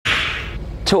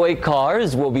toy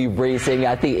cars will be racing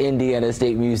at the Indiana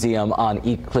State Museum on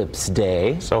Eclipse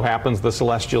Day. So happens the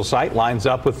celestial site lines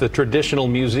up with the traditional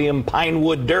museum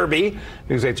Pinewood Derby.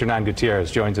 News 8's Hernan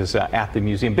Gutierrez joins us at the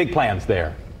museum. Big plans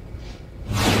there.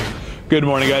 Good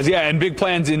morning, guys. Yeah, and big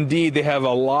plans indeed. They have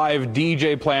a live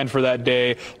DJ planned for that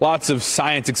day. Lots of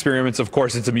science experiments. Of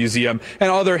course, it's a museum,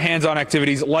 and other hands-on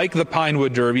activities like the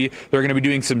Pinewood Derby. They're going to be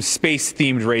doing some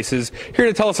space-themed races. Here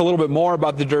to tell us a little bit more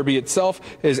about the Derby itself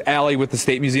is Allie with the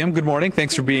State Museum. Good morning.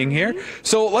 Thanks for being here.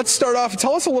 So let's start off.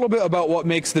 Tell us a little bit about what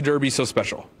makes the Derby so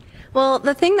special. Well,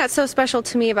 the thing that's so special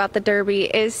to me about the Derby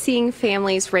is seeing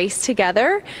families race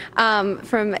together,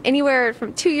 from anywhere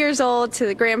from 2 years old to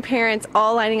the grandparents,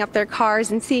 all lining up their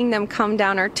cars, and seeing them come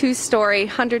down our 2-story,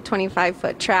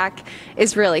 125-foot track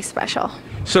is really special.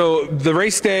 So the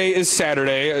race day is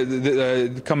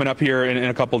Saturday, coming up here in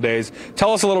a couple days.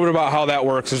 Tell us a little bit about how that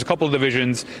works. There's a couple of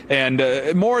divisions,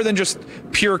 and more than just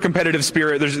pure competitive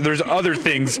spirit, there's other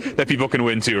things that people can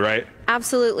win too, right?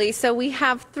 Absolutely. So we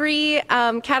have 3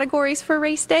 categories for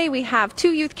race day. We have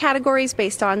 2 youth categories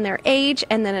based on their age,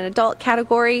 and then an adult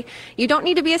category. You don't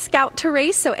need to be a scout to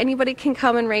race, so anybody can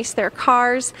come and race their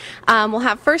cars. We'll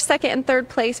have first, second, and third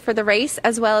place for the race,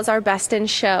 as well as our best in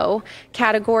show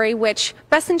category, which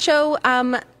best in show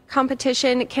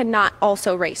competition cannot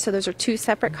also race. So those are 2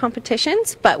 separate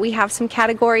competitions, but we have some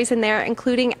categories in there,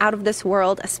 including out of this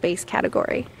world, a space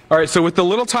category. All right, so with the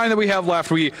little time that we have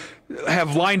left, we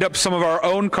have lined up some of our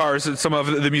own cars at some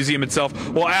of the museum itself.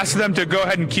 We'll ask them to go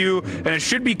ahead and queue, and it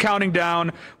should be counting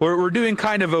down. We're doing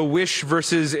kind of a wish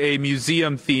versus a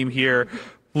museum theme here.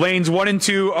 Lanes 1 and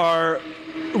 2 are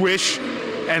wish,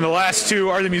 and the last 2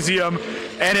 are the museum.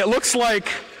 And it looks like,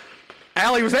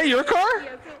 Allie, was that your car?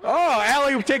 Oh,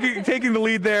 Allie taking the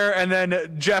lead there, and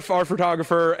then Jeff, our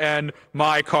photographer, and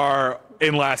my car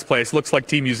in last place. Looks like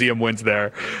Team Museum wins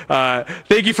there.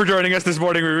 Thank you for joining us this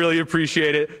morning. We really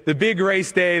appreciate it. The big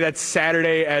race day, that's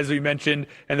Saturday, as we mentioned,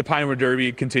 and the Pinewood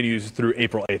Derby continues through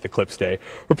April 8th, Eclipse Day.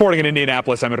 Reporting in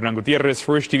Indianapolis, I'm Hernan Gutierrez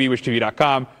for WishTV,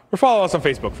 WishTV.com, or follow us on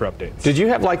Facebook for updates. Did you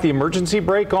have like the emergency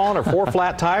brake on or 4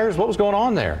 flat tires? What was going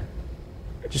on there?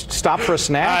 Just stop for a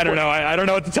snack? I don't know. I don't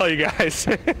know what to tell you guys.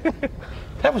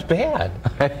 That was bad.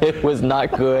 It was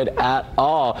not good at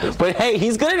all. But hey,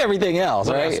 he's good at everything else,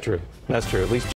 right? That's true. That's true. At least